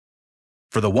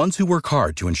For the ones who work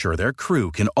hard to ensure their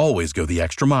crew can always go the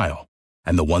extra mile,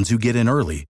 and the ones who get in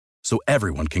early so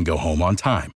everyone can go home on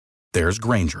time, there's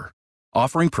Grainger,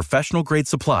 offering professional-grade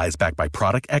supplies backed by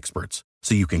product experts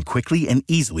so you can quickly and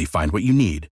easily find what you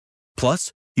need.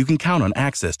 Plus, you can count on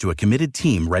access to a committed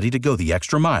team ready to go the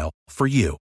extra mile for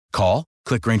you. Call,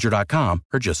 click Grainger.com,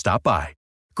 or just stop by.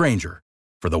 Grainger,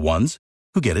 for the ones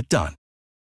who get it done.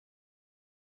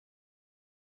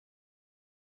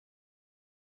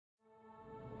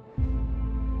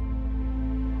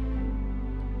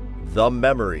 The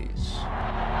memories.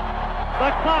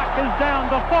 The clock is down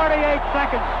to 48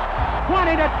 seconds.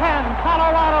 20-10,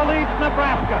 Colorado leads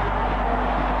Nebraska.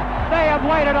 They have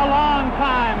waited a long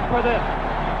time for this.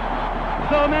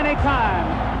 So many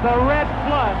times, the red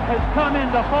flood has come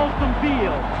into Folsom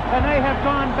Field, and they have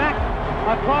gone back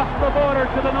across the border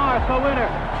to the north, the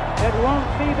winner. It won't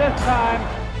be this time.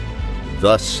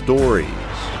 The stories.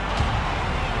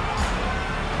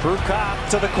 Prukop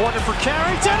to the corner for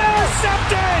Carrington,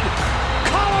 intercepted!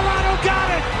 Colorado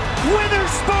got it!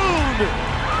 Witherspoon!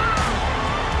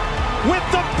 With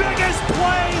the biggest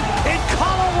play in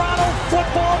Colorado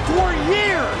football for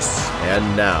years!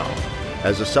 And now,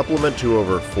 as a supplement to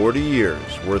over 40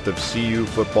 years worth of CU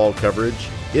football coverage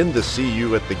in the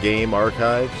CU at the Game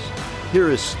archives, here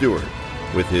is Stuart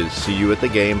with his CU at the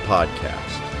Game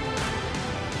podcast.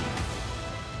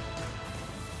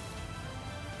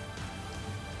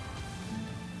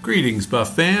 Greetings,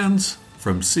 Buff fans,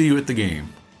 from See You at the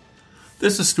Game.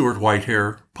 This is Stuart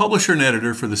Whitehair, publisher and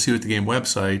editor for the See You at the Game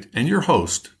website and your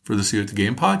host for the See You at the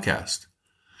Game podcast.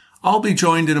 I'll be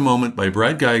joined in a moment by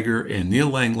Brad Geiger and Neil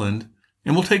Langland,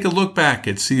 and we'll take a look back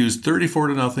at CU's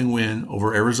 34-0 win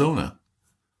over Arizona.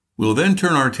 We'll then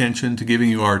turn our attention to giving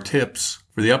you our tips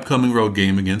for the upcoming road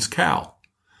game against Cal.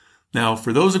 Now,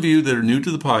 for those of you that are new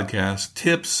to the podcast,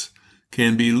 tips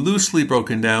can be loosely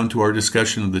broken down to our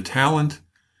discussion of the talent,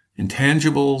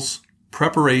 intangibles,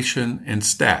 preparation, and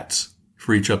stats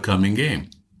for each upcoming game.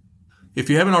 If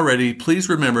you haven't already, please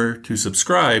remember to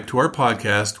subscribe to our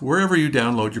podcast wherever you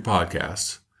download your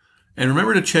podcasts. And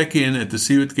remember to check in at the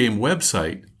See You at the Game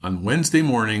website on Wednesday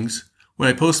mornings when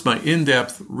I post my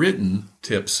in-depth written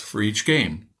tips for each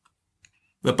game.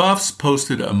 The Buffs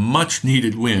posted a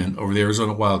much-needed win over the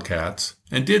Arizona Wildcats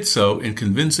and did so in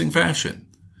convincing fashion.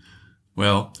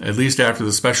 Well, at least after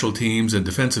the special teams and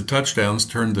defensive touchdowns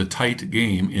turned the tight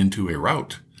game into a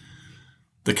rout.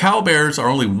 The Cal Bears are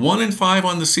only 1-5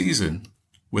 on the season,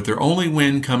 with their only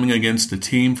win coming against a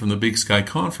team from the Big Sky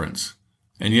Conference.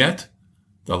 And yet,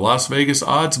 the Las Vegas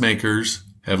odds makers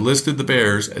have listed the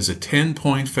Bears as a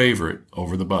 10-point favorite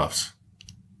over the Buffs.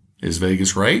 Is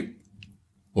Vegas right?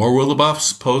 Or will the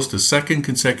Buffs post a second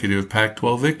consecutive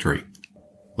Pac-12 victory?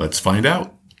 Let's find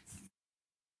out.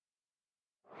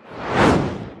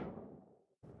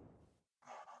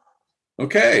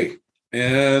 Okay,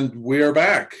 and we are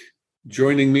back.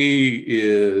 Joining me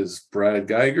is Brad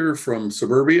Geiger from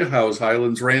Suburbia. How's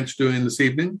Highlands Ranch doing this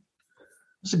evening?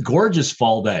 It's a gorgeous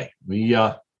fall day. We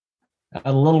had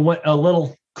a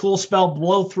little cool spell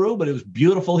blow through, but it was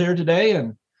beautiful here today,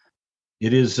 and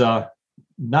it is not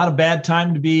a bad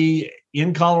time to be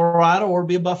in Colorado or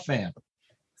be a Buff fan.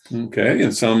 Okay,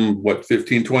 and some,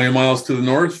 15, 20 miles to the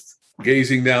north,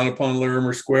 gazing down upon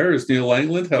Larimer Square is Neil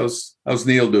Langland. How's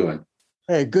Neil doing?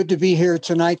 Hey, good to be here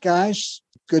tonight, guys.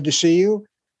 Good to see you.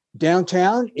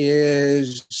 Downtown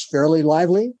is fairly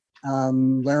lively.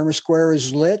 Larimer Square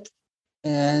is lit.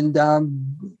 And,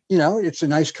 it's a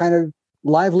nice kind of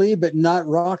lively but not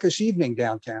raucous evening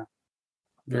downtown.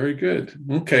 Very good.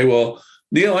 Okay, well,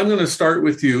 Neil, I'm going to start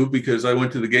with you because I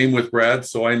went to the game with Brad,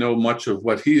 so I know much of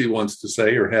what he wants to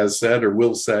say or has said or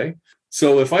will say.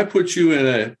 So if I put you in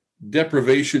a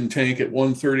deprivation tank at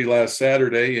 1:30 last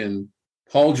Saturday and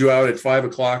hauled you out at 5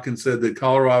 o'clock and said that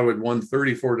Colorado had won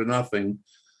 34-0,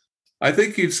 I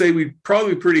think you'd say we'd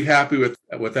probably be pretty happy with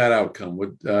that outcome.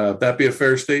 Would that be a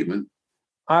fair statement?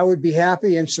 I would be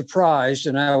happy and surprised,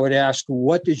 and I would ask,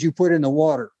 what did you put in the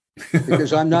water?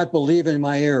 Because I'm not believing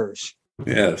my ears.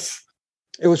 Yes.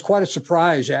 It was quite a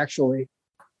surprise, actually.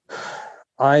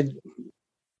 I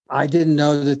didn't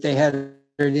know that they had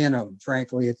it in them,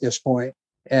 frankly, at this point.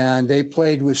 And they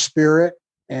played with spirit,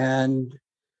 and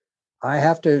I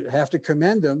have to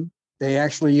commend them. They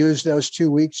actually used those 2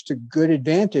 weeks to good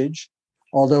advantage,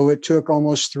 although it took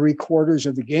almost 3/4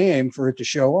 of the game for it to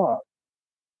show up.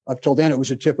 Up till then, it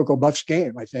was a typical Buffs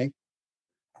game, I think.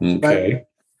 Okay.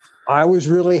 But I was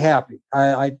really happy.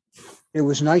 It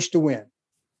was nice to win.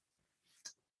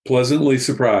 Pleasantly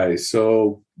surprised.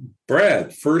 So,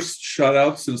 Brad, first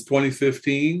shutout since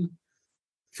 2015,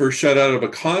 first shutout of a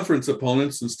conference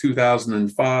opponent since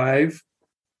 2005.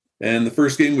 and the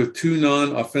first game with 2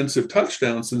 non-offensive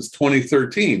touchdowns since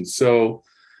 2013. So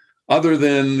other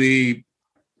than the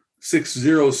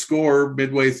 6-0 score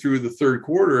midway through the third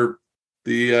quarter,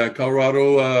 the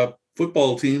Colorado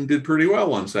football team did pretty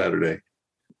well on Saturday.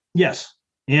 Yes,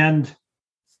 and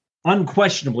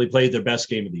unquestionably played their best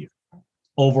game of the year.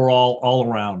 Overall, all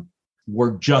around,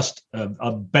 we're just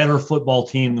a better football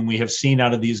team than we have seen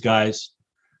out of these guys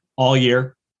all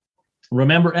year.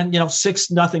 Remember, and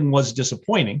 6-0 was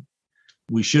disappointing.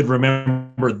 We should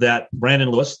remember that Brendon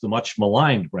Lewis, the much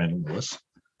maligned Brendon Lewis,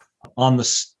 on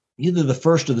either the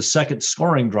first or the second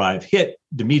scoring drive, hit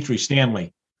Dimitri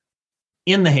Stanley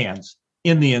in the hands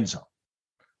in the end zone.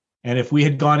 And if we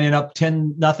had gone in up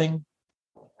 10-0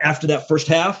 after that first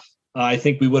half, I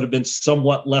think we would have been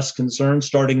somewhat less concerned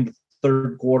starting the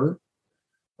third quarter.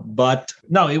 But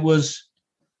no, it was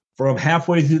from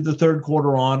halfway through the third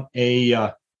quarter on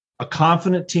a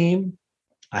confident team,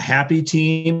 a happy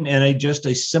team, and just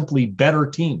a simply better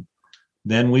team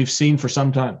than we've seen for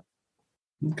some time.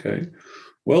 Okay.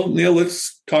 Well, Neil,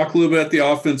 let's talk a little bit about the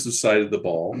offensive side of the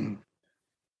ball.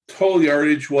 Total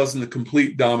yardage wasn't a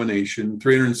complete domination,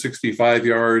 365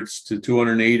 yards to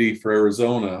 280 for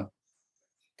Arizona.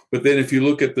 But then if you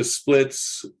look at the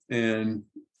splits, and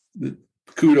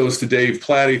kudos to Dave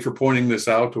Platty for pointing this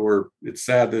out, or it's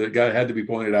sad that it had to be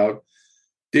pointed out,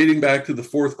 dating back to the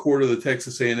fourth quarter of the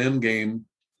Texas A&M game,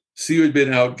 CU had been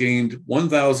outgained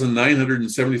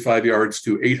 1,975 yards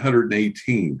to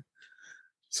 818.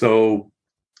 So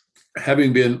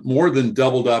having been more than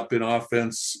doubled up in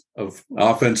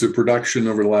offensive production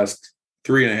over the last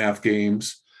 3.5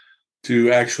 games,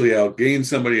 to actually outgain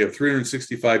somebody at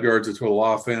 365 yards of total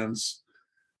offense.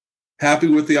 Happy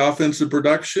with the offensive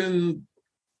production.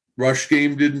 Rush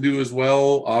game didn't do as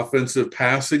well. Offensive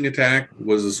passing attack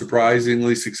was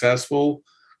surprisingly successful.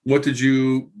 What did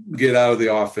you get out of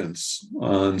the offense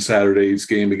on Saturday's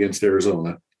game against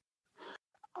Arizona?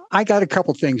 I got a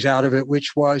couple things out of it,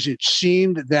 which was it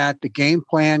seemed that the game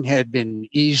plan had been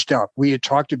eased up. We had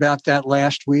talked about that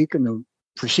last week and the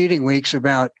preceding weeks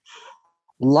about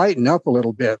lighten up a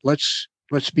little bit. Let's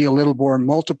be a little more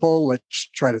multiple. Let's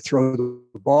try to throw the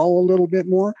ball a little bit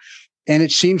more. And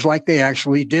it seems like they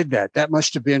actually did that. That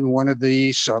must have been one of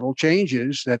the subtle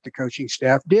changes that the coaching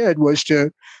staff did, was to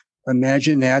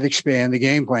imagine that expand the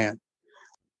game plan.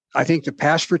 I think the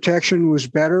pass protection was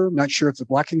better. I'm not sure if the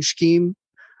blocking scheme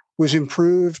was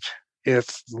improved,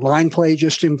 if line play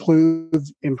just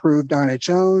improved on its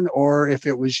own, or if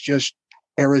it was just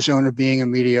Arizona being a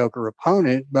mediocre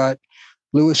opponent. But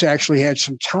Lewis actually had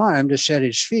some time to set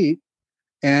his feet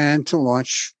and to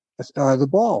launch the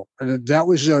ball. That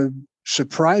was a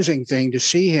surprising thing to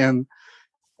see him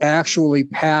actually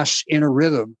pass in a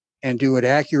rhythm and do it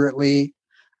accurately.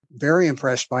 Very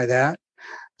impressed by that.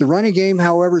 The running game,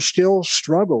 however, still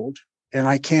struggled, and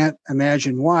I can't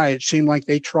imagine why. It seemed like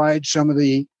they tried some of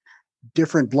the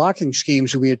different blocking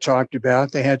schemes that we had talked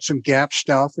about. They had some gap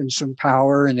stuff and some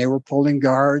power, and they were pulling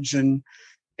guards and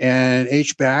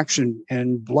H-backs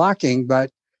and blocking,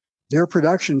 but their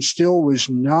production still was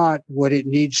not what it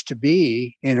needs to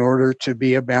be in order to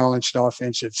be a balanced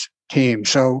offensive team.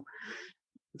 So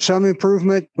some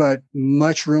improvement, but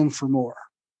much room for more.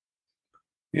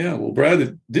 Yeah, well, Brad,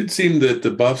 it did seem that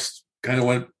the Buffs kind of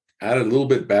went at it a little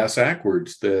bit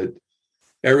backwards, that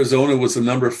Arizona was the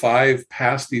number 5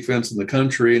 pass defense in the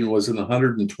country and was in the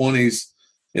 120s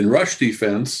in rush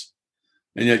defense.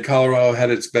 And yet Colorado had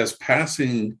its best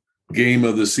passing game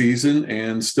of the season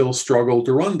and still struggled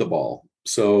to run the ball.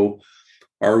 So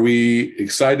are we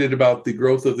excited about the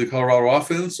growth of the Colorado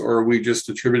offense, or are we just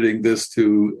attributing this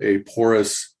to a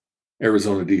porous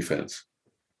Arizona defense?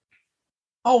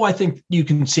 Oh, I think you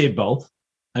can say both.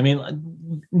 I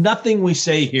mean, nothing we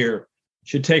say here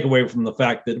should take away from the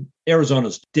fact that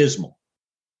Arizona's dismal.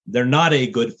 They're not a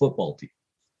good football team.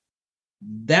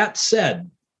 That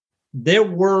said, there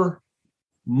were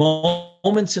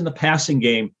moments in the passing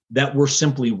game that were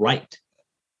simply right,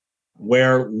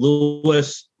 where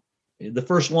Lewis, the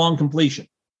first long completion,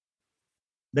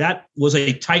 that was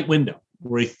a tight window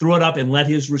where he threw it up and let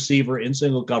his receiver in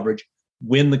single coverage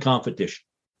win the competition.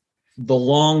 The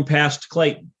long pass to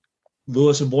Clayton,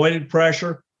 Lewis avoided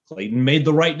pressure. Clayton made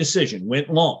the right decision, went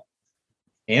long,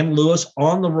 and Lewis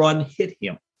on the run hit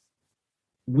him.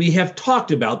 We have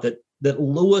talked about that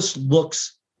Lewis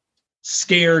looks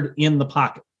scared in the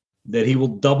pocket, that he will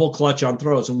double clutch on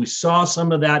throws. And we saw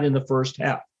some of that in the first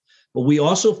half. But we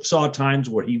also saw times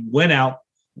where he went out,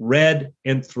 read,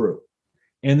 and threw.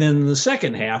 And then in the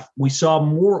second half, we saw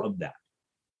more of that.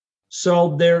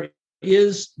 So there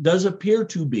does appear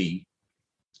to be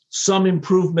some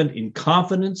improvement in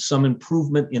confidence, some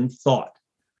improvement in thought.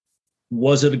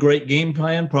 Was it a great game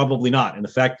plan? Probably not. And the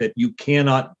fact that you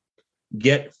cannot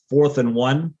get 4th and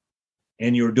 1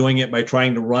 and you're doing it by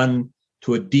trying to run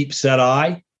to a deep set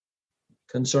eye,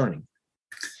 concerning.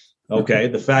 Okay,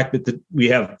 the fact that we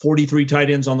have 43 tight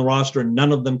ends on the roster and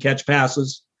none of them catch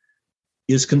passes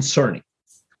is concerning.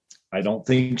 I don't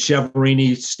think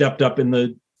Cheverini stepped up in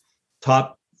the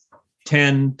top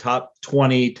 10, top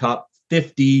 20, top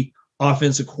 50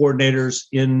 offensive coordinators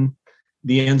in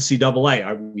the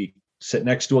NCAA. We sit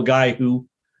next to a guy who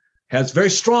has very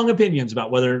strong opinions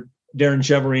about whether Darren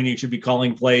Cheverini should be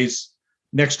calling plays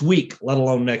next week, let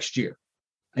alone next year.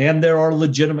 And there are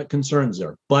legitimate concerns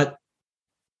there, but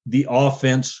the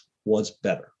offense was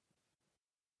better.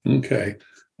 Okay.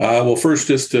 Well, first,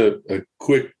 just a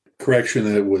quick correction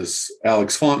that it was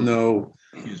Alex Fontenot.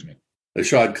 Excuse me.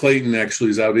 Ashad Clayton actually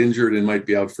is out injured and might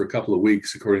be out for a couple of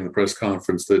weeks, according to the press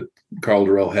conference that Carl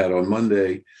Durrell had on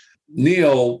Monday.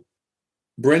 Neil,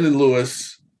 Brendon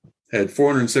Lewis had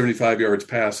 475 yards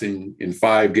passing in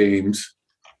 5 games,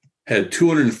 had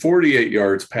 248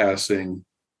 yards passing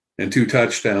and 2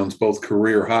 touchdowns, both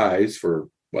career highs for,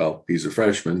 well, he's a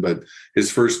freshman, but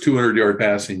his first 200-yard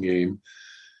passing game.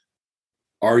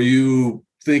 Are you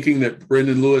thinking that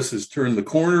Brendon Lewis has turned the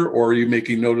corner, or are you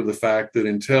making note of the fact that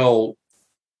until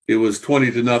it was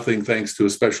 20-0 thanks to a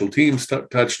special teams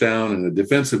touchdown and a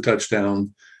defensive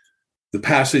touchdown, the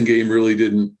passing game really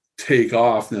didn't take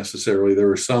off necessarily? There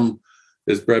were some,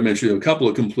 as Brett mentioned, a couple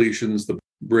of completions, the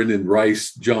Brendan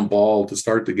Rice jump ball to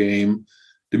start the game,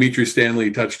 Dimitri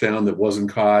Stanley touchdown that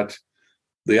wasn't caught,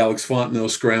 the Alex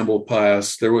Fontenot scramble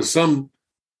pass. There was some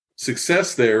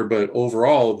success there, but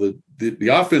overall the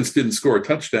offense didn't score a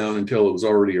touchdown until it was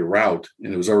already a rout,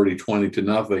 and it was already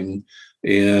 20-0,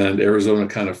 and Arizona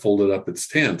kind of folded up its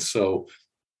tent. So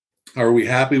are we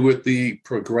happy with the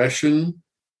progression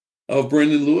of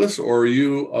Brendon Lewis, or are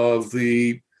you of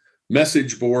the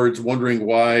message boards wondering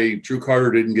why Drew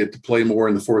Carter didn't get to play more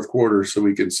in the 4th quarter so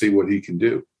we can see what he can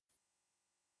do?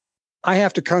 I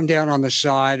have to come down on the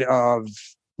side of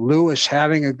Lewis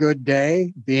having a good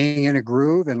day, being in a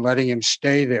groove, and letting him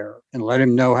stay there and let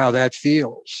him know how that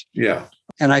feels. Yeah.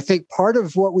 And I think part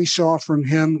of what we saw from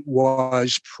him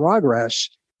was progress.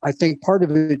 I think part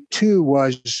of it, too,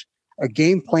 was a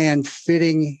game plan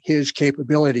fitting his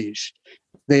capabilities.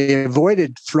 They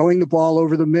avoided throwing the ball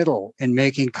over the middle and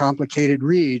making complicated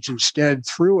reads. Instead,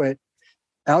 threw it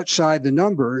outside the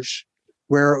numbers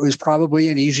where it was probably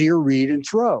an easier read and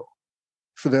throw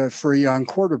for a young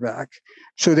quarterback.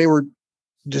 So they were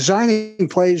designing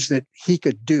plays that he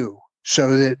could do,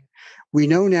 so that we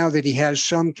know now that he has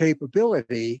some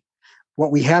capability.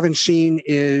 What we haven't seen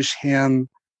is him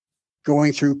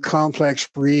going through complex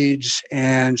reads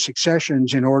and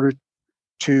successions in order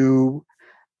to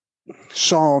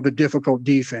solve a difficult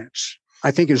defense. I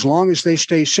think as long as they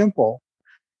stay simple,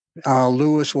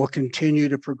 Lewis will continue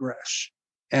to progress.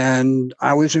 And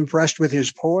I was impressed with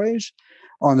his poise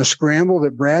on the scramble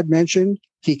that Brad mentioned.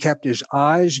 He kept his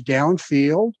eyes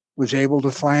downfield, was able to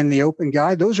find the open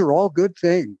guy. Those are all good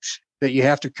things that you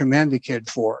have to commend the kid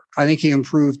for. I think he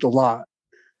improved a lot.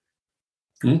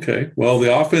 Okay. Well,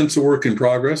 the offense is a work in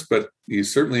progress, but you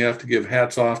certainly have to give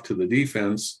hats off to the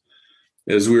defense.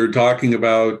 As we were talking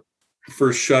about,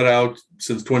 first shutout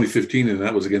since 2015, and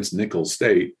that was against Nicholls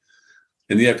State.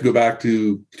 And you have to go back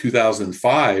to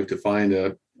 2005 to find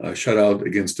a shutout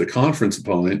against a conference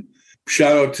opponent.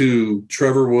 Shout out to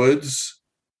Trevor Woods,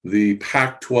 the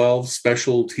Pac-12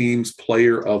 Special Teams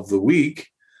Player of the Week,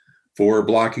 for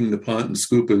blocking the punt and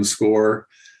scoop and score.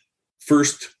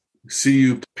 First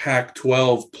CU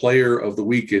Pac-12 Player of the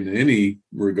Week in any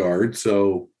regard.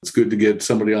 So it's good to get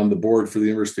somebody on the board for the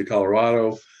University of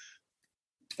Colorado.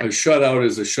 A shutout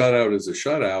is a shutout is a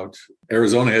shutout.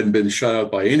 Arizona hadn't been shut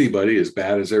out by anybody as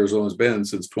bad as Arizona's been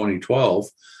since 2012.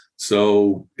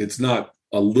 So it's not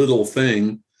a little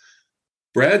thing.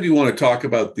 Brad, do you want to talk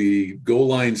about the goal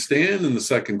line stand in the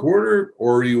 2nd quarter,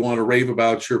 or do you want to rave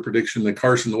about your prediction that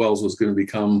Carson Wells was going to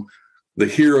become the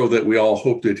hero that we all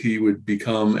hoped that he would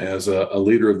become as a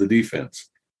leader of the defense?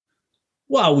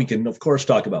 Well, we can, of course,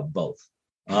 talk about both.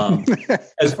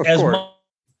 As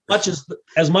much as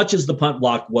the punt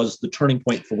block was the turning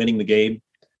point for winning the game,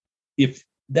 if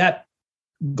that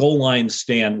goal line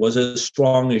stand was as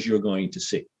strong as you're going to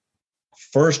see,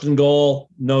 1st and goal,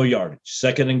 no yardage.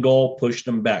 2nd and goal, pushed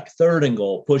them back. 3rd and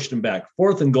goal, pushed them back.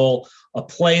 4th and goal, a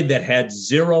play that had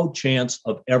zero chance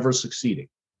of ever succeeding.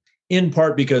 In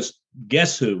part because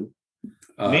guess who?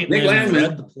 Nate Landman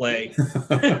read the play.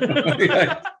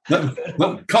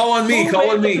 Call on me.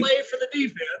 Call on me. The play for the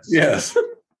defense. Yes.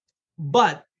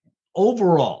 But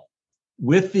overall,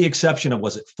 with the exception of,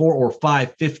 was it 4 or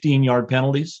 5 15-yard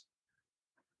penalties,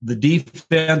 the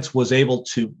defense was able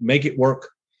to make it work,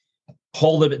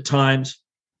 hold it at times.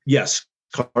 Yes,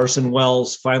 Carson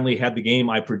Wells finally had the game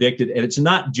I predicted. And it's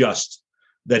not just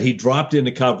that he dropped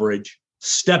into coverage,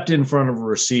 stepped in front of a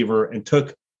receiver, and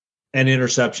took an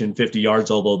interception 50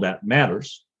 yards, although that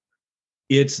matters.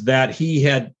 It's that he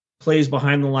had plays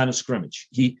behind the line of scrimmage.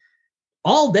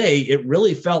 All day, it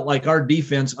really felt like our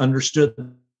defense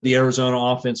understood the Arizona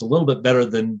offense a little bit better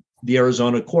than the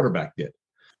Arizona quarterback did.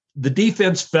 The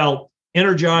defense felt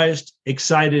energized,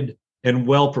 excited, and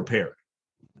well prepared.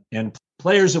 And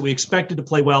players that we expected to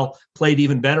play well played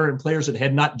even better, and players that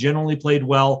had not generally played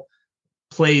well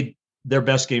played their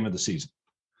best game of the season.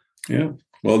 Yeah.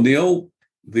 Well, Neil,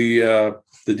 the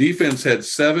defense had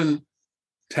 7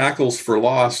 tackles for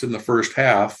loss in the first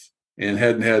half and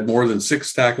hadn't had more than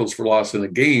 6 tackles for loss in a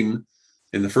game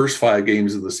in the first 5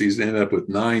 games of the season. Ended up with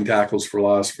 9 tackles for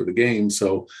loss for the game.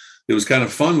 So it was kind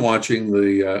of fun watching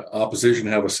the opposition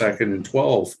have a 2nd and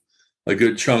 12, a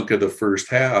good chunk of the first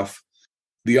half.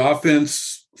 The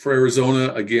offense for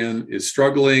Arizona, again, is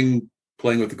struggling,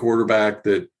 playing with the quarterback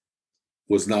that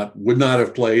would not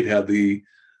have played had the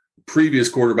previous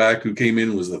quarterback who came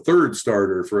in was the 3rd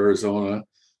starter for Arizona,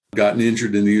 gotten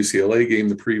injured in the UCLA game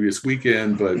the previous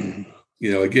weekend. But,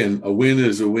 again, a win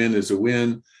is a win is a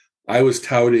win. I was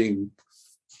touting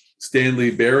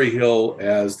Stanley Berryhill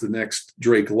as the next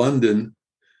Drake London,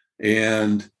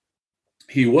 and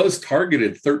he was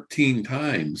targeted 13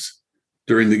 times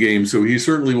during the game. So he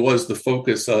certainly was the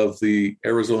focus of the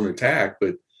Arizona attack,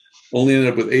 but only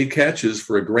ended up with 8 catches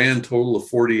for a grand total of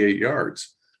 48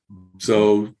 yards.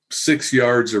 So 6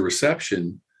 yards of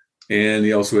reception. And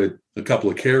he also had a couple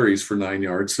of carries for 9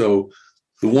 yards. So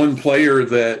the one player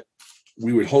that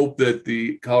we would hope that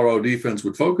the Colorado defense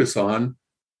would focus on,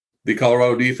 the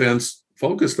Colorado defense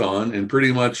focused on and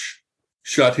pretty much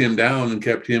shut him down and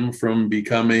kept him from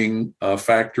becoming a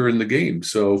factor in the game.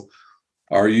 So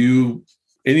are you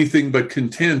anything but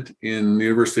content in the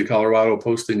University of Colorado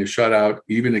posting a shutout,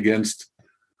 even against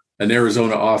an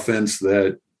Arizona offense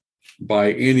that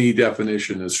by any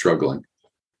definition is struggling?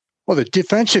 Well, the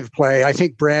defensive play, I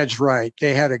think Brad's right.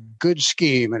 They had a good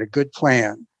scheme and a good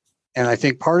plan. And I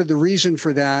think part of the reason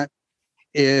for that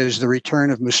is the return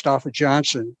of Mustafa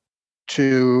Johnson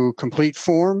to complete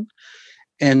form.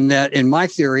 And that, in my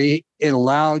theory, it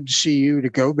allowed CU to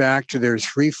go back to their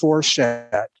 3-4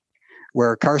 set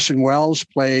where Carson Wells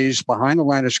plays behind the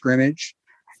line of scrimmage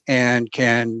and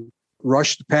can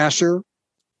rush the passer,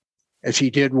 as he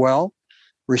did well,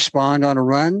 respond on a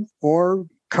run, or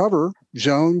cover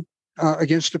zone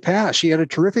against the pass. He had a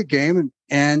terrific game,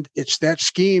 and it's that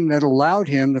scheme that allowed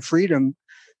him the freedom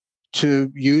to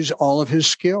use all of his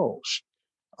skills.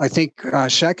 I think,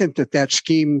 second, that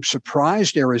scheme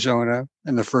surprised Arizona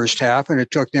in the first half, and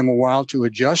it took them a while to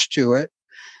adjust to it.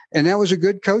 And that was a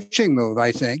good coaching move,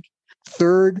 I think.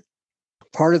 Third,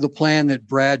 part of the plan that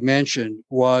Brad mentioned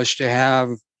was to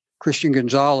have Christian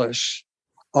Gonzalez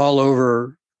all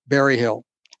over Berryhill,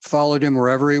 followed him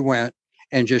wherever he went,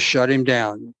 and just shut him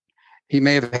down. He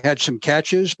may have had some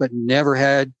catches, but never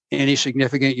had any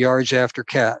significant yards after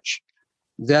catch.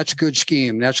 That's good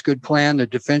scheme. That's good plan. The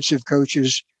defensive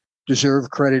coaches deserve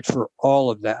credit for all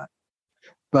of that.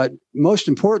 But most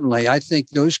importantly, I think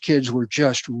those kids were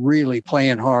just really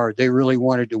playing hard. They really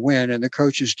wanted to win, and the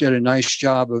coaches did a nice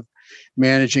job of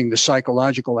managing the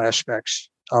psychological aspects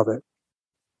of it.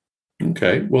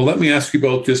 Okay. Well, let me ask you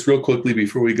both just real quickly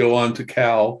before we go on to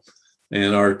Cal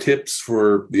and our tips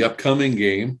for the upcoming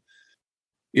game.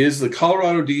 Is the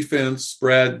Colorado defense,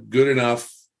 Brad, good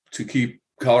enough to keep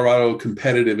Colorado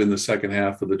competitive in the second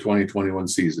half of the 2021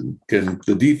 season? Can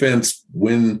the defense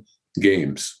win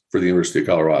games for the University of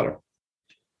Colorado?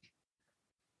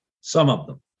 Some of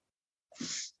them.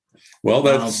 Well,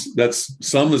 that's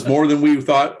some is more than we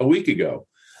thought a week ago.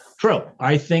 True.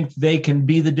 I think they can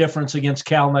be the difference against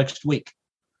Cal next week.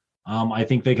 I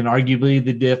think they can arguably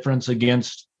the difference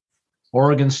against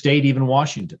Oregon State, even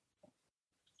Washington.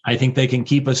 I think they can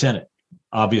keep us in it.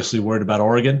 Obviously worried about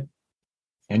Oregon,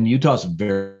 and Utah's a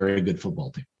very, very good football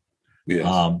team.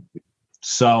 Yes.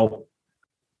 So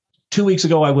 2 weeks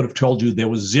ago, I would have told you there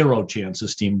was 0 chance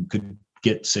this team could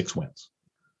get 6 wins.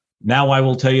 Now I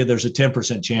will tell you there's a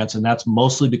 10% chance, and that's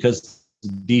mostly because the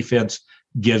defense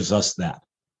gives us that.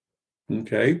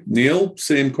 Okay. Neil,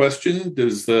 same question.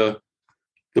 Does the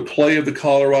play of the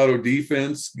Colorado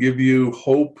defense give you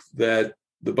hope that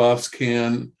the Buffs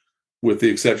can, with the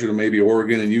exception of maybe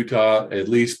Oregon and Utah, at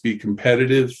least be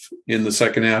competitive in the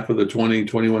second half of the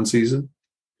 2021 season?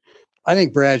 I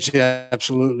think Brad's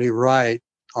absolutely right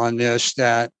on this,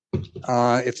 that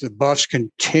if the Buffs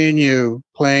continue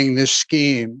playing this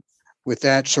scheme with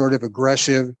that sort of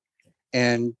aggressive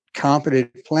and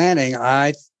competent planning,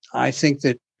 I think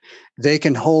that they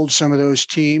can hold some of those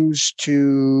teams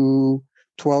to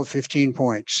 12, 15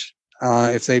 points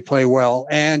if they play well.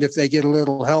 And if they get a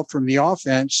little help from the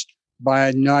offense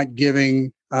by not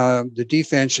giving the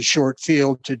defense a short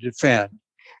field to defend.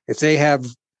 If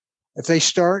they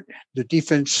start the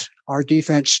defense, our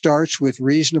defense starts with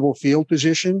reasonable field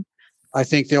position, I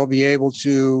think they'll be able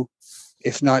to,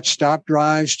 if not stop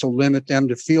drives, to limit them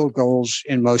to field goals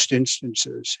in most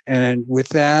instances. And with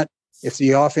that, if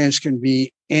the offense can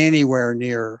be anywhere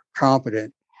near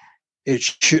competent,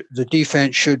 the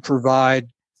defense should provide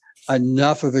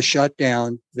enough of a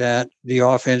shutdown that the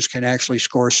offense can actually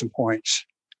score some points.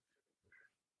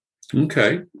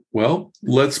 Okay. Well,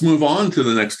 let's move on to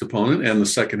the next opponent and the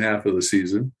second half of the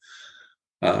season.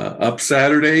 Up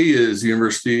Saturday is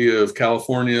University of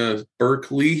California,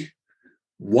 Berkeley,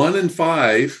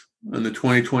 1-5 in the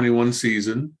 2021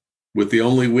 season, with the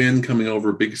only win coming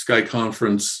over Big Sky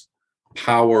Conference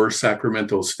power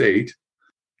Sacramento State.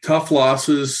 Tough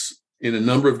losses in a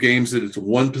number of games that it's a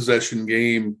one-possession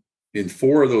game in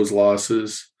 4 of those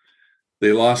losses.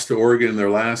 They lost to Oregon in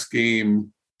their last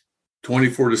game,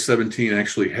 24-17,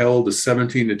 actually held a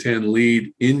 17-10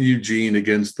 lead in Eugene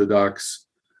against the Ducks.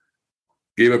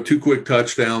 Gave up 2 quick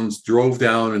touchdowns, drove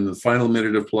down in the final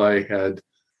minute of play, had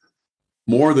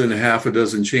more than half a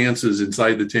dozen chances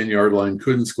inside the 10-yard line,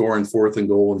 couldn't score in 4th and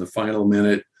goal in the final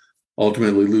minute,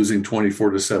 ultimately losing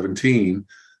 24-17.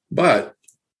 But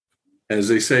as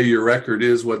they say, your record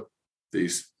is what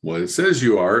it says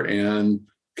you are, and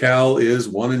Cal is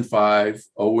 1-5,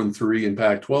 0-3 in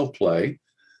Pac-12 play.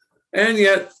 And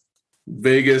yet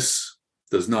Vegas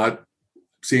does not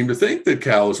seem to think that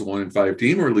Cal is a 1-5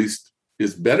 team, or at least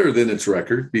is better than its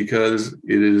record, because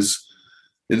it is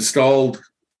installed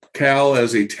Cal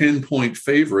as a 10-point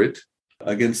favorite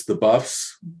against the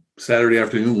Buffs Saturday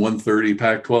afternoon, 1:30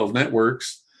 Pac-12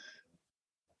 networks.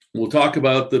 We'll talk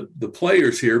about the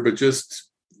players here, but just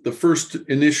the first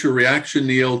initial reaction,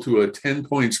 Neil, to a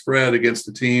 10-point spread against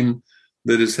a team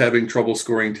that is having trouble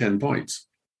scoring 10 points.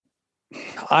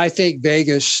 I think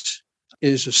Vegas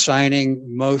is assigning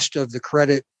most of the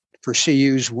credit for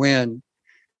CU's win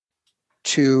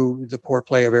to the poor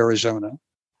play of Arizona.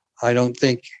 I don't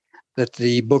think that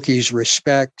the bookies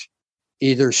respect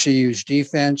either CU's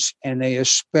defense, and they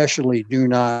especially do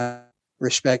not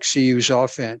respect CU's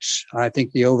offense. I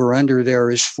think the over-under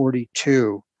there is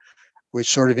 42, which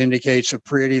sort of indicates a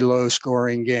pretty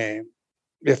low-scoring game.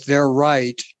 If they're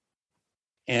right,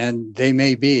 and they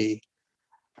may be,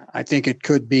 I think it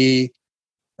could be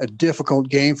a difficult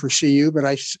game for CU, but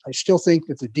I still think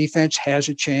that the defense has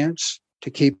a chance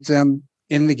to keep them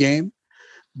in the game.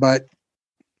 But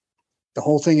the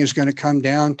whole thing is going to come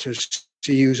down to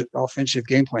CU's offensive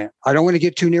game plan. I don't want to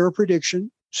get too near a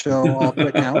prediction, so I'll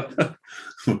quit now.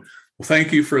 Well,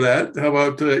 thank you for that. How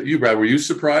about you, Brad? Were you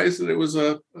surprised that it was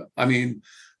the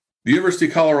University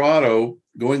of Colorado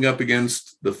going up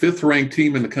against the 5th-ranked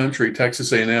team in the country,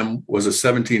 Texas A&M, was a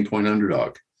 17-point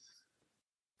underdog.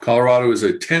 Colorado is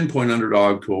a 10-point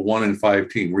underdog to a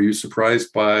 1-5 team. Were you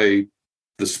surprised by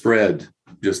the spread,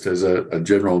 just as a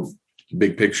general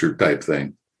big picture type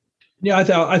thing? Yeah, I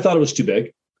thought it was too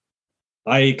big.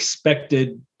 I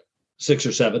expected 6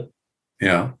 or 7.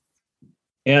 Yeah.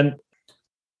 And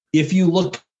if you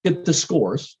look at the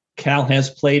scores, Cal has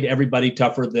played everybody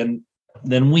tougher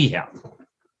than we have.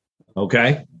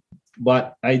 Okay.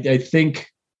 But I think,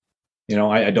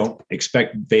 I don't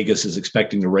expect Vegas is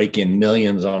expecting to rake in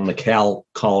millions on the Cal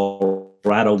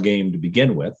Colorado game to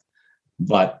begin with,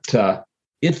 but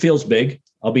it feels big.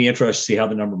 I'll be interested to see how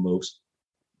the number moves.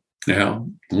 Yeah.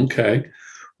 Okay.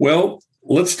 Well,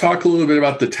 let's talk a little bit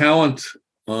about the talent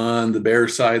on the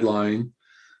Bears sideline.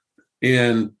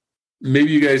 And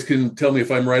maybe you guys can tell me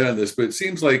if I'm right on this, but it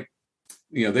seems like,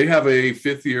 they have a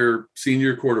 5th-year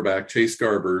senior quarterback, Chase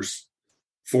Garbers,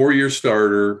 4-year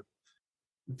starter.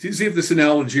 To see if this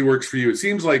analogy works for you, it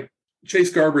seems like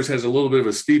Chase Garbers has a little bit of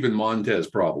a Steven Montez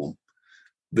problem,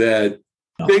 that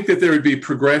think that there would be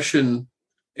progression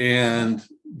and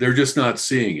they're just not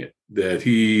seeing it, that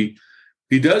he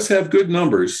does have good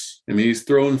numbers. I mean, he's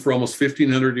thrown for almost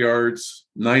 1,500 yards,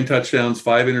 9 touchdowns,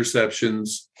 5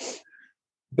 interceptions,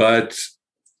 but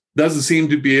doesn't seem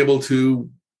to be able to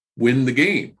win the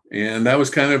game. And that was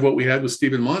kind of what we had with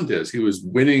Steven Montez. He was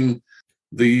winning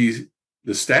the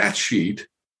stat sheet.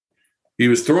 He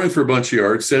was throwing for a bunch of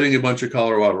yards, setting a bunch of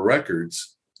Colorado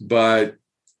records, but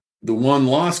the one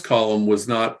loss column was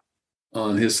not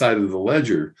on his side of the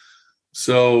ledger.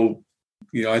 So,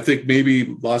 I think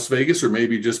maybe Las Vegas, or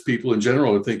maybe just people in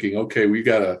general, are thinking, okay, we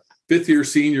got a 5th-year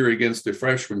senior against a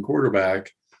freshman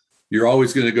quarterback. you're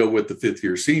always going to go with the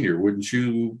fifth-year senior. Wouldn't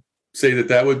you say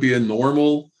that would be a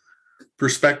normal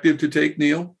perspective to take,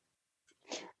 Neil?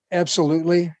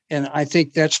 Absolutely. And I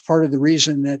think that's part of the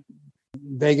reason that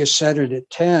Vegas set it at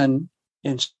 10.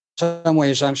 In some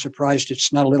ways, I'm surprised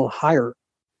it's not a little higher.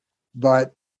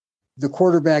 But the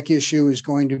quarterback issue is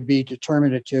going to be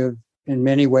determinative in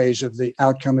many ways of the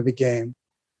outcome of the game.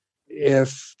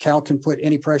 If Cal can put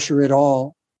any pressure at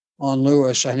all on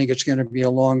Lewis, I think it's going to be a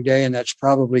long day, and that's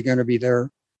probably going to be their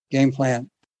game plan.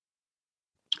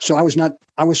 So I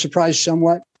was surprised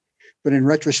somewhat, but in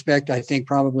retrospect, I think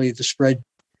probably the spread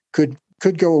could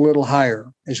go a little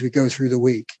higher as we go through the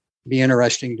week. Be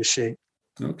interesting to see.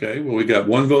 Okay. Well, we got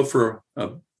one vote for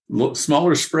a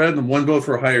smaller spread and one vote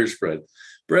for a higher spread.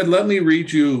 Brad, let me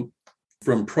read you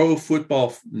from Pro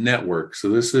Football Network. So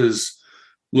this is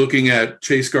looking at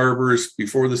Chase Garber's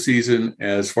before the season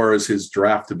as far as his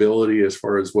draftability, as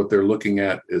far as what they're looking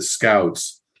at as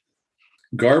scouts.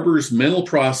 Garber's mental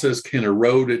process can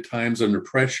erode at times under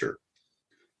pressure.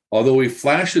 Although he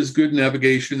flashes good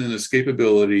navigation and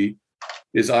escapability,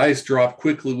 his eyes drop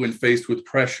quickly when faced with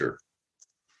pressure.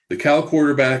 The Cal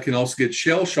quarterback can also get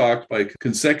shell-shocked by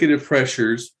consecutive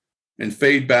pressures and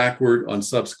fade backward on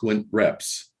subsequent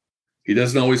reps. He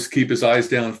doesn't always keep his eyes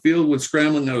downfield when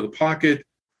scrambling out of the pocket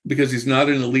because he's not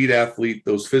an elite athlete.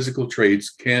 Those physical traits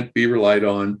can't be relied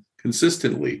on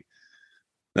consistently.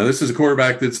 Now, this is a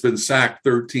quarterback that's been sacked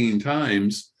 13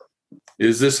 times.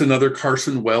 Is this another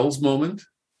Carson Wells moment?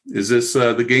 Is this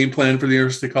the game plan for the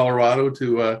University of Colorado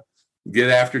to get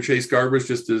after Chase Garbers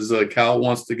just as Cal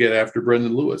wants to get after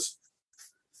Brendon Lewis?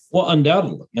 Well,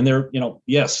 undoubtedly. And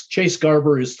yes, Chase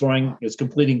Garber is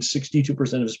completing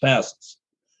 62% of his passes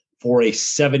for a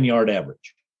 7-yard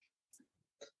average.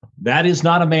 That is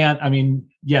not a man. I mean,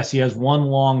 yes, he has one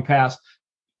long pass.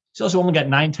 He's also only got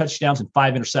 9 touchdowns and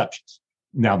 5 interceptions.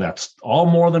 Now, that's all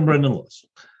more than Brendon Lewis.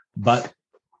 But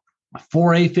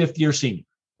for a fifth-year senior,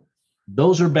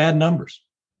 those are bad numbers.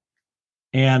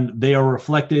 And they are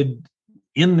reflected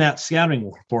in that scouting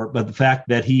report by the fact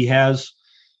that he has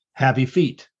happy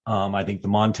feet. I think the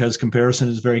Montez comparison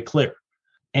is very clear.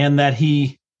 And that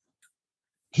he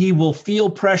will feel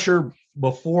pressure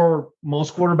before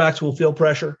most quarterbacks will feel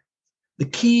pressure. The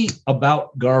key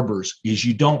about Garbers is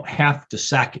you don't have to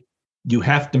sack him. You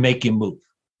have to make him move.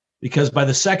 Because by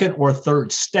the second or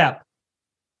third step,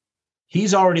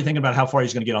 he's already thinking about how far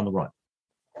he's going to get on the run.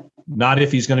 Not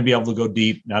if he's going to be able to go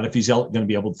deep, not if he's going to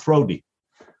be able to throw deep.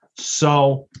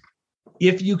 So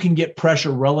if you can get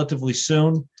pressure relatively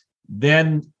soon,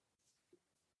 then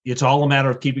it's all a matter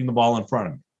of keeping the ball in front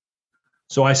of him.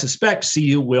 So I suspect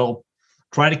CU will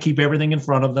try to keep everything in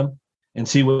front of them and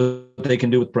see what they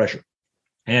can do with pressure.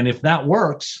 And if that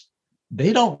works,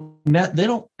 they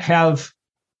don't have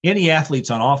any athletes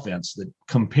on offense that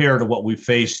compare to what we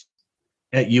faced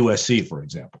at USC, for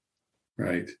example.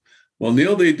 Right. Well,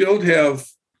 Neil, they don't have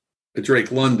a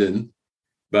Drake London,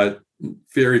 but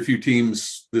very few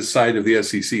teams this side of the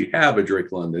SEC have a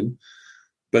Drake London.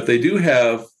 But they do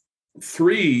have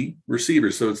 3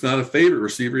 receivers. So it's not a favorite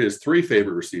receiver. He has 3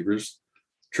 favorite receivers.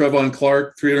 Trevon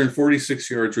Clark, 346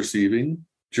 yards receiving.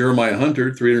 Jeremiah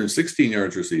Hunter, 316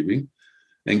 yards receiving.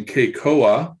 And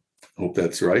Kekoa, hope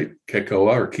that's right,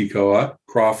 Kekoa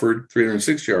Crawford,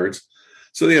 306 yards.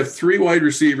 So they have 3 wide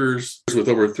receivers with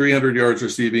over 300 yards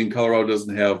receiving. Colorado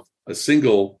doesn't have a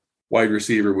single wide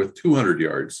receiver with 200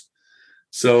 yards.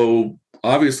 So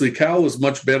obviously Cal is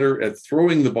much better at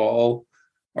throwing the ball.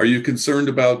 Are you concerned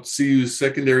about CU's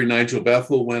secondary? Nigel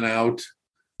Bethel went out,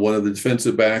 one of the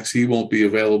defensive backs. He won't be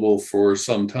available for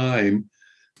some time.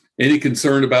 Any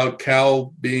concern about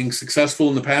Cal being successful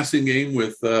in the passing game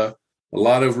with a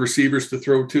lot of receivers to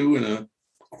throw to and a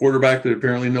quarterback that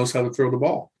apparently knows how to throw the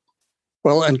ball?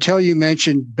 Well, until you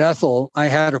mentioned Bethel, I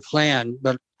had a plan,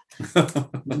 but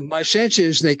my sense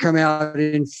is they come out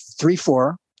in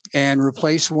 3-4 and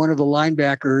replace one of the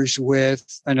linebackers with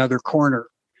another corner.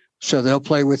 So they'll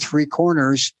play with 3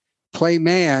 corners, play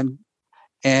man,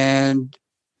 and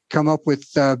come up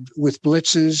with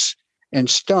blitzes and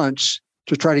stunts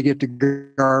to try to get to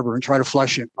Garber and try to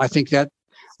flush him. I think that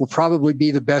will probably be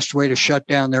the best way to shut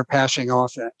down their passing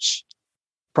offense.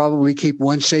 Probably keep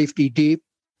one safety deep,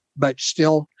 but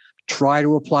still try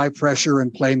to apply pressure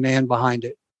and play man behind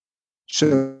it.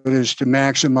 So as to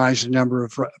maximize the number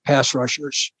of pass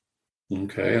rushers.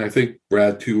 Okay. And I think,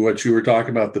 Brad, to what you were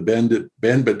talking about, the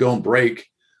bend but don't break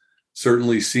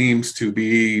certainly seems to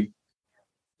be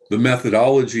the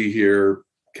methodology here.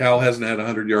 Cal hasn't had a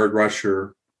 100-yard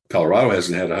rusher. Colorado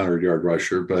hasn't had a 100-yard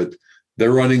rusher, but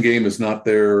their running game is not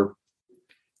their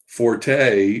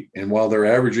forte. And while they're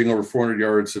averaging over 400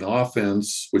 yards in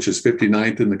offense, which is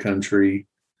 59th in the country,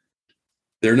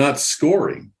 they're not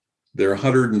scoring. They're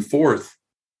 104th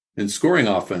in scoring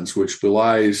offense, which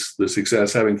belies the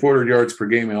success. Having 400 yards per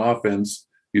game in offense,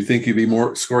 you think you'd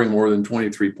be scoring more than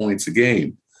 23 points a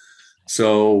game.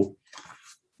 So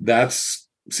that's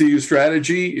CU's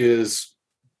strategy, is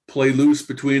play loose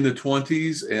between the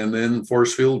 20s and then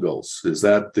force field goals. Is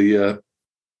that the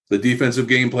defensive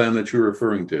game plan that you're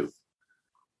referring to?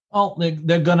 Well,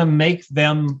 they're going to make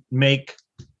them make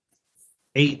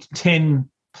 8-10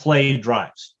 play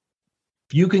drives.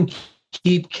 If you can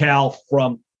keep Cal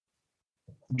from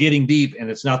getting deep, and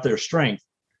it's not their strength,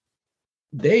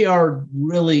 they are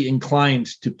really inclined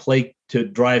to play to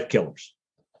drive killers,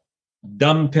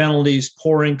 dumb penalties,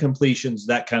 poor incompletions,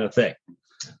 that kind of thing.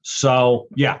 So,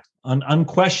 yeah,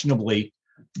 unquestionably,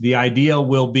 the idea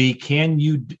will be, can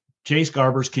you, Chase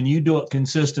Garbers, can you do it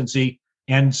consistency?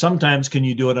 And sometimes can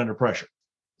you do it under pressure?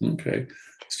 Okay.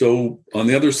 So on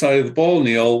the other side of the ball,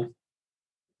 Neil,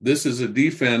 this is a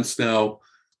defense. Now,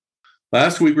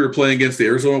 last week we were playing against the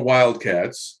Arizona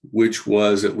Wildcats, which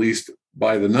was, at least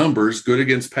by the numbers, good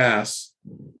against pass,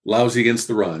 lousy against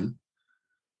the run.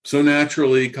 So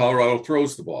naturally, Colorado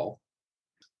throws the ball.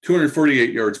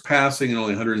 248 yards passing and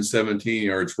only 117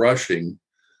 yards rushing.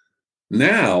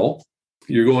 Now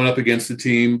you're going up against a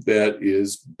team that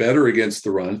is better against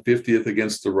the run, 50th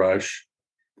against the rush,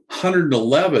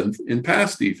 111th in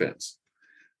pass defense.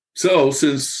 So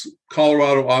since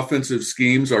Colorado offensive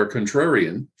schemes are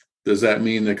contrarian, does that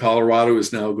mean that Colorado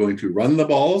is now going to run the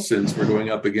ball since we're going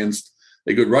up against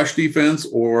a good rush defense,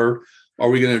 or are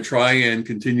we going to try and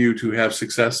continue to have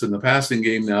success in the passing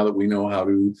game now that we know how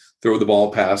to throw the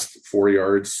ball past 4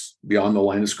 yards beyond the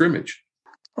line of scrimmage?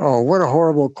 Oh, what a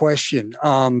horrible question.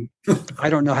 I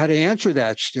don't know how to answer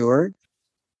that, Stuart.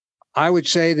 I would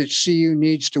say that CU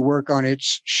needs to work on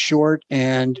its short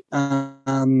and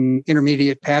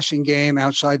intermediate passing game,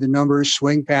 outside the numbers,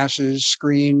 swing passes,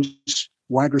 screens,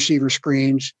 wide receiver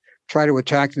screens, try to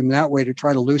attack them that way to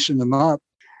try to loosen them up.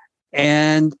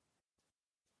 And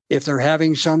if they're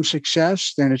having some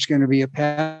success, then it's going to be a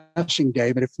passing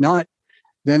day. But if not,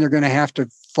 then they're going to have to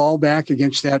fall back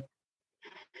against that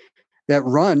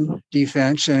run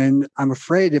defense. And I'm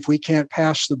afraid if we can't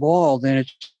pass the ball, then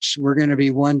we're going to be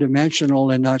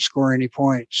one-dimensional and not score any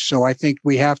points. So I think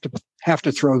we have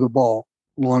to throw the ball,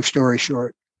 long story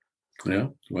short. Yeah,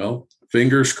 well,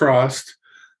 fingers crossed.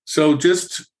 So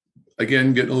just,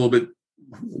 again, getting a little bit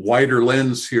wider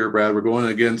lens here, Brad, we're going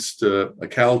against a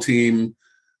Cal team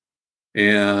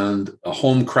and a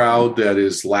home crowd that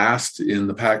is last in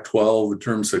the Pac-12 in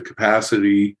terms of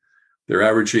capacity. They're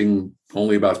averaging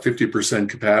only about 50%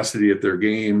 capacity at their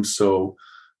games, so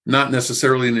not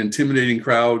necessarily an intimidating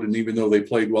crowd. And even though they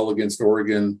played well against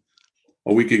Oregon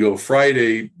a week ago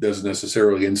Friday, doesn't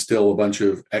necessarily instill a bunch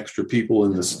of extra people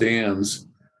in the stands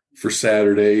for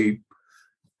Saturday.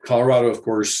 Colorado, of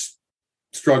course,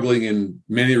 struggling in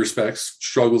many respects,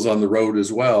 struggles on the road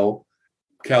as well.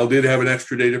 Cal did have an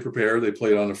extra day to prepare. They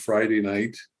played on a Friday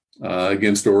night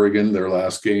against Oregon, their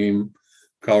last game.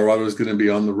 Colorado is going to be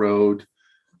on the road.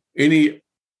 Any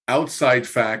outside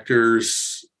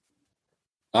factors?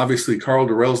 Obviously, Carl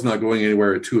Durrell's not going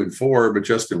anywhere at 2-4, but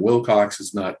Justin Wilcox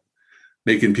is not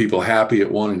making people happy at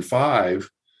 1-5.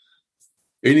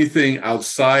 Anything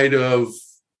outside of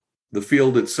the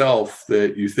field itself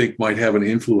that you think might have an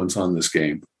influence on this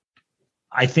game?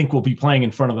 I think we'll be playing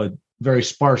in front of a very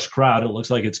sparse crowd. It looks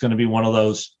like it's going to be one of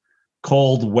those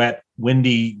cold, wet,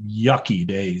 windy, yucky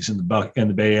days in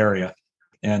the Bay Area.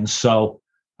 And so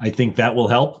I think that will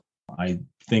help. I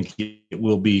think it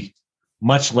will be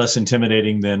much less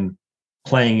intimidating than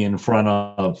playing in front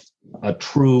of a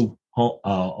true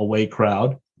away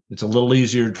crowd. It's a little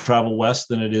easier to travel west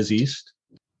than it is east.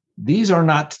 These are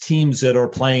not teams that are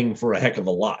playing for a heck of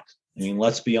a lot. I mean,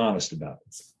 let's be honest about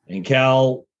it. And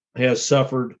Cal has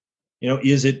suffered,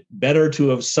 is it better to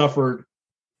have suffered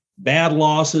bad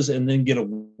losses and then get a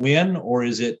win, or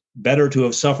is it better to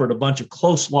have suffered a bunch of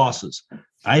close losses?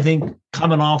 I think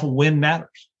coming off a win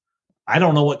matters. I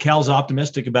don't know what Cal's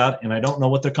optimistic about, and I don't know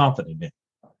what they're confident in,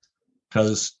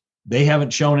 because they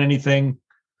haven't shown anything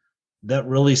that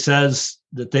really says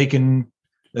that they can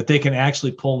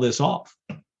actually pull this off.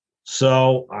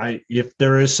 So if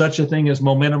there is such a thing as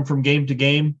momentum from game to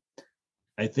game,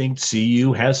 I think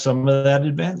CU has some of that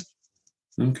advantage.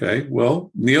 Okay.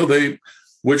 Well, Neil,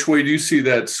 which way do you see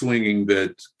that swinging?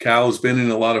 That Cal has been in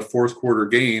a lot of fourth quarter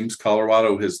games.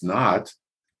 Colorado has not.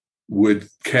 Would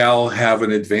Cal have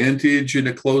an advantage in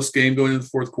a close game going into the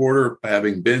fourth quarter,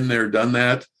 having been there, done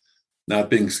that, not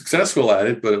being successful at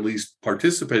it, but at least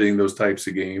participating in those types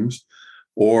of games?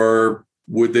 Or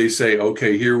would they say,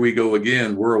 okay, here we go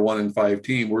again. We're a 1-5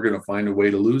 team. We're going to find a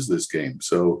way to lose this game.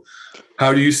 So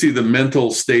how do you see the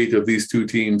mental state of these two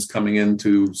teams coming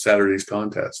into Saturday's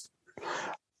contest?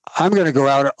 I'm going to go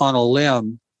out on a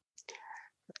limb.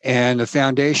 And the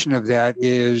foundation of that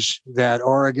is that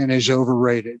Oregon is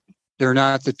overrated. They're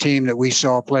not the team that we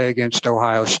saw play against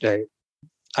Ohio State.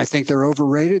 I think they're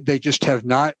overrated. They just have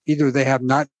not, either they have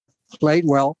not played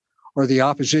well or the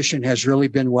opposition has really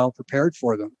been well prepared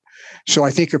for them. So I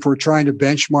think if we're trying to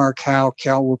benchmark how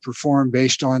Cal will perform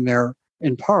based on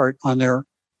in part, on their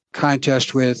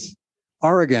contest with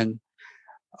Oregon,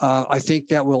 I think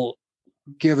that will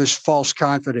give us false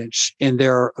confidence in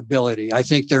their ability. I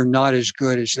think they're not as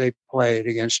good as they played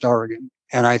against Oregon.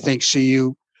 And I think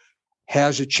CU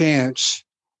has a chance,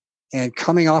 and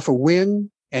coming off a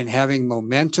win and having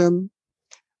momentum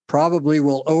probably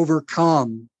will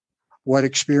overcome what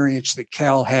experience that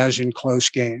Cal has in close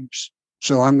games.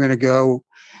 So I'm going to go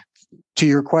to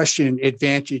your question,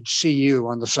 advantage CU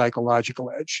on the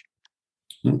psychological edge.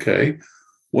 Okay.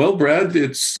 Well, Brad,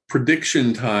 it's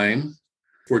prediction time.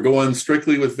 We're going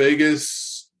strictly with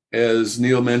Vegas. As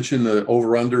Neil mentioned, the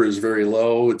over-under is very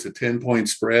low. It's a 10-point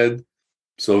spread.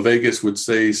 So Vegas would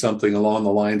say something along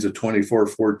the lines of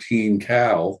 24-14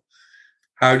 Cal.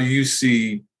 How do you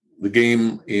see the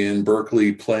game in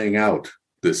Berkeley playing out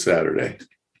this Saturday?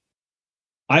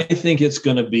 I think it's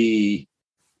going to be,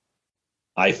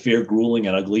 I fear, grueling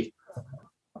and ugly.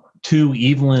 Two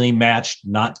evenly matched,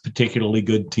 not particularly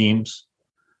good teams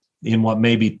in what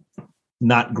may be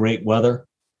not great weather,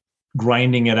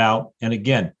 grinding it out. And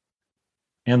again,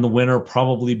 and the winner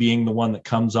probably being the one that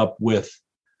comes up with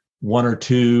one or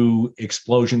two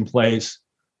explosion plays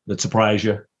that surprise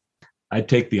you. I'd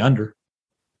take the under.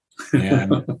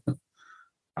 And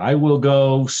I will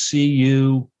go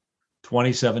CU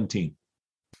 2017.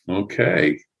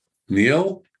 Okay.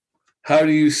 Neil, how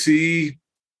do you see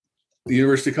the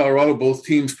University of Colorado, both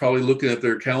teams probably looking at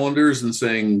their calendars and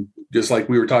saying, just like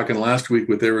we were talking last week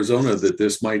with Arizona, that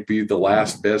this might be the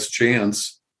last best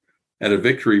chance at a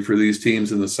victory for these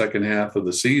teams in the second half of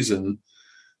the season.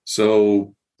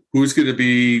 So who's going to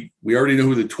be, we already know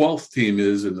who the 12th team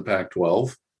is in the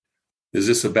Pac-12. Is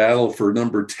this a battle for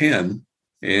number 10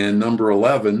 and number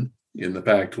 11 in the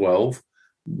Pac-12?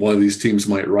 One of these teams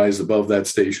might rise above that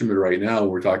station, but right now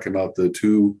we're talking about the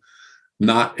two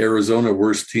not Arizona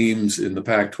worst teams in the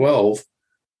Pac-12.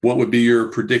 What would be your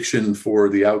prediction for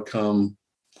the outcome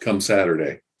come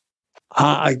Saturday?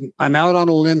 I'm out on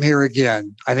a limb here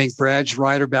again. I think Brad's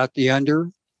right about the under,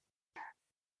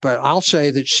 but I'll say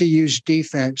that CU's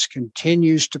defense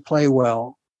continues to play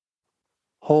well,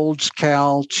 holds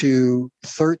Cal to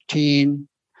 13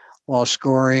 while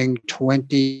scoring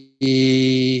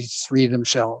 23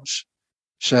 themselves.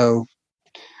 So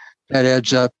that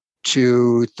adds up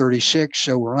to 36.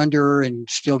 So we're under and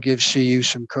still gives CU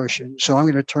some cushion. So I'm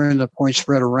going to turn the point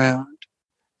spread around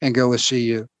and go with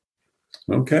CU.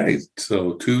 Okay.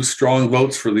 So 2 strong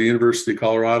votes for the University of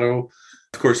Colorado.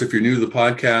 Of course, if you're new to the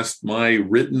podcast, my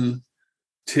written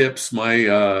tips, my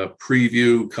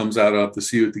preview comes out of the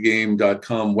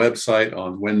shuatthegame.com website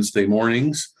on Wednesday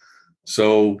mornings.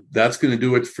 So that's going to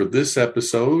do it for this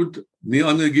episode. Neil,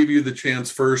 I'm going to give you the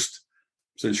chance first,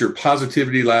 since your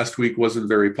positivity last week wasn't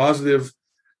very positive.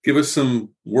 Give us some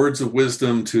words of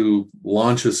wisdom to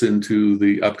launch us into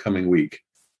the upcoming week.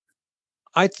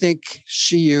 I think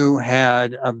CU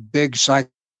had a big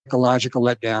psychological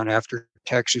letdown after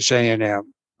Texas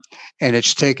A&M, and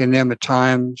it's taken them a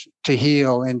time to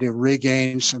heal and to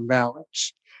regain some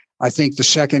balance. I think the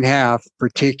second half,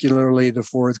 particularly the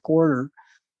fourth quarter,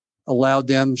 allowed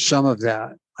them some of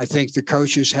that. I think the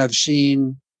coaches have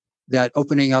seen that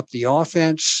opening up the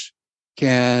offense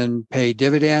can pay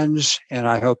dividends, and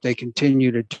I hope they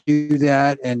continue to do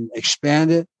that and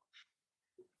expand it.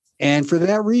 And for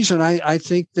that reason, I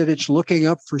think that it's looking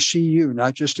up for CU,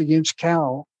 not just against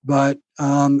Cal, but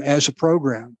as a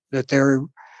program, that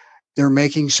they're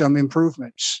making some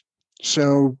improvements.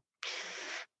 So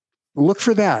look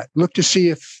for that. Look to see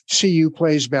if CU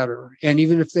plays better. And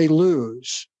even if they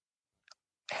lose,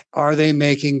 are they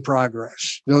making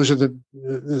progress? Those are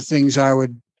the things I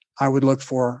would look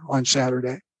for on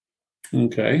Saturday.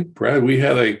 Okay. Brad, we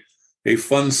had a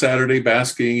fun Saturday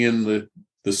basking in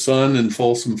the sun in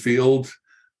Folsom Field.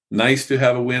 Nice to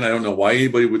have a win. I don't know why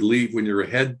anybody would leave when you're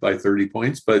ahead by 30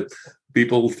 points, but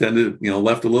people tended,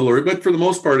 left a little early. But for the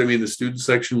most part, the student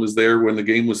section was there when the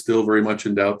game was still very much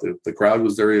in doubt. The crowd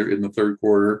was there in the third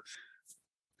quarter.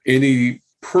 Any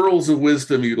pearls of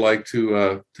wisdom you'd like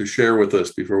to share with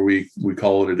us before we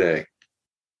call it a day?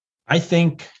 I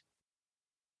think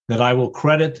that I will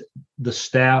credit the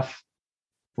staff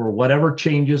for whatever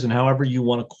changes and however you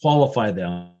want to qualify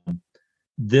them,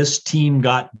 this team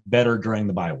got better during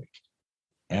the bye week.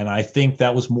 And I think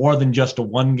that was more than just a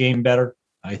one game better.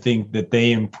 I think that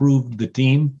they improved the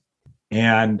team.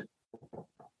 And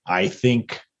I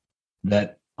think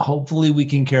that hopefully we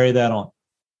can carry that on.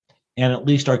 And at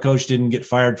least our coach didn't get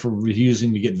fired for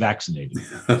refusing to get vaccinated.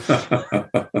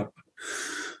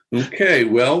 Okay,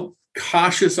 well,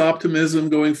 cautious optimism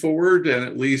going forward. And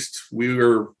at least we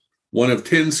were one of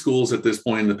 10 schools at this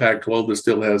point in the Pac-12 that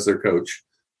still has their coach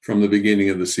from the beginning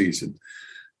of the season.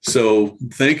 So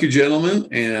thank you, gentlemen,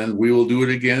 and we will do it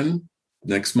again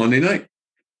next Monday night.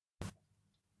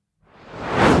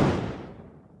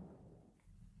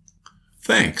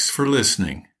 Thanks for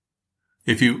listening.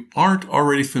 If you aren't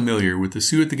already familiar with the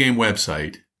See You at the Game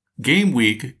website, Game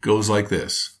Week goes like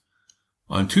this.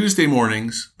 On Tuesday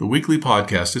mornings, the weekly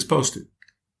podcast is posted.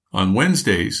 On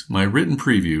Wednesdays, my written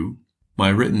preview, my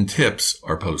written tips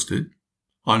are posted.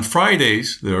 On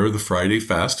Fridays, there are the Friday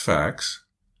Fast Facts.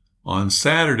 On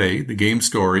Saturday, the game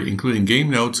story, including game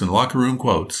notes and locker room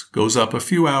quotes, goes up a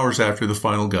few hours after the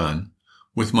final gun,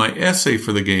 with my essay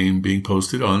for the game being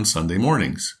posted on Sunday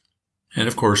mornings. And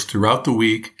of course, throughout the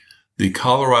week, the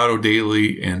Colorado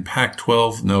Daily and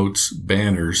Pac-12 Notes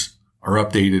banners are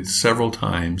updated several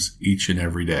times each and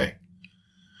every day.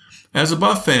 As a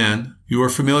Buff fan, you are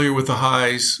familiar with the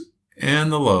highs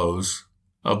and the lows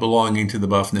of belonging to the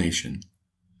Buff Nation.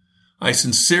 I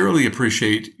sincerely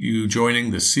appreciate you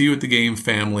joining the See You at the Game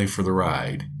family for the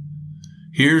ride.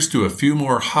 Here's to a few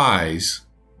more highs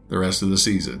the rest of the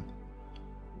season.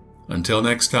 Until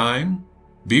next time,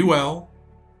 be well,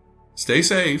 stay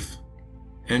safe,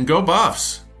 and go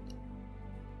Buffs!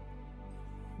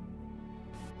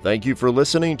 Thank you for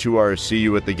listening to our See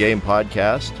You at the Game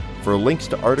podcast. For links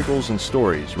to articles and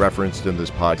stories referenced in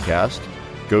this podcast,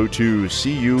 go to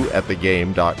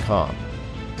seeyouatthegame.com.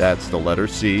 That's the letter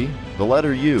C, the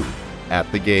letter U,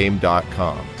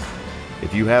 atthegame.com.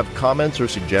 If you have comments or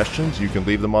suggestions, you can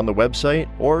leave them on the website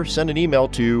or send an email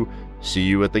to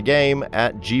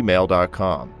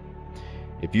seeyouatthegame@gmail.com.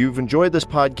 If you've enjoyed this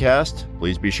podcast,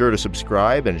 please be sure to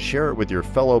subscribe and share it with your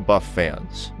fellow Buff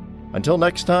fans. Until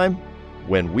next time,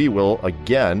 when we will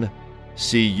again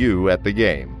see you at the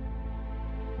game.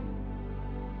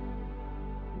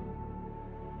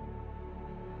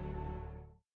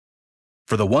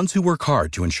 For the ones who work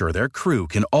hard to ensure their crew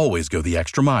can always go the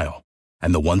extra mile,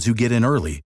 and the ones who get in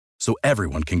early so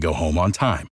everyone can go home on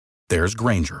time, there's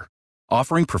Grainger,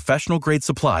 offering professional-grade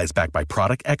supplies backed by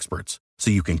product experts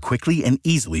so you can quickly and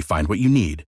easily find what you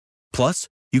need. Plus,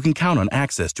 you can count on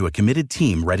access to a committed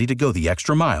team ready to go the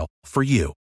extra mile for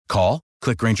you. Call,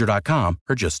 click Grainger.com,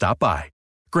 or just stop by.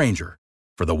 Grainger,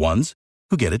 for the ones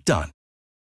who get it done.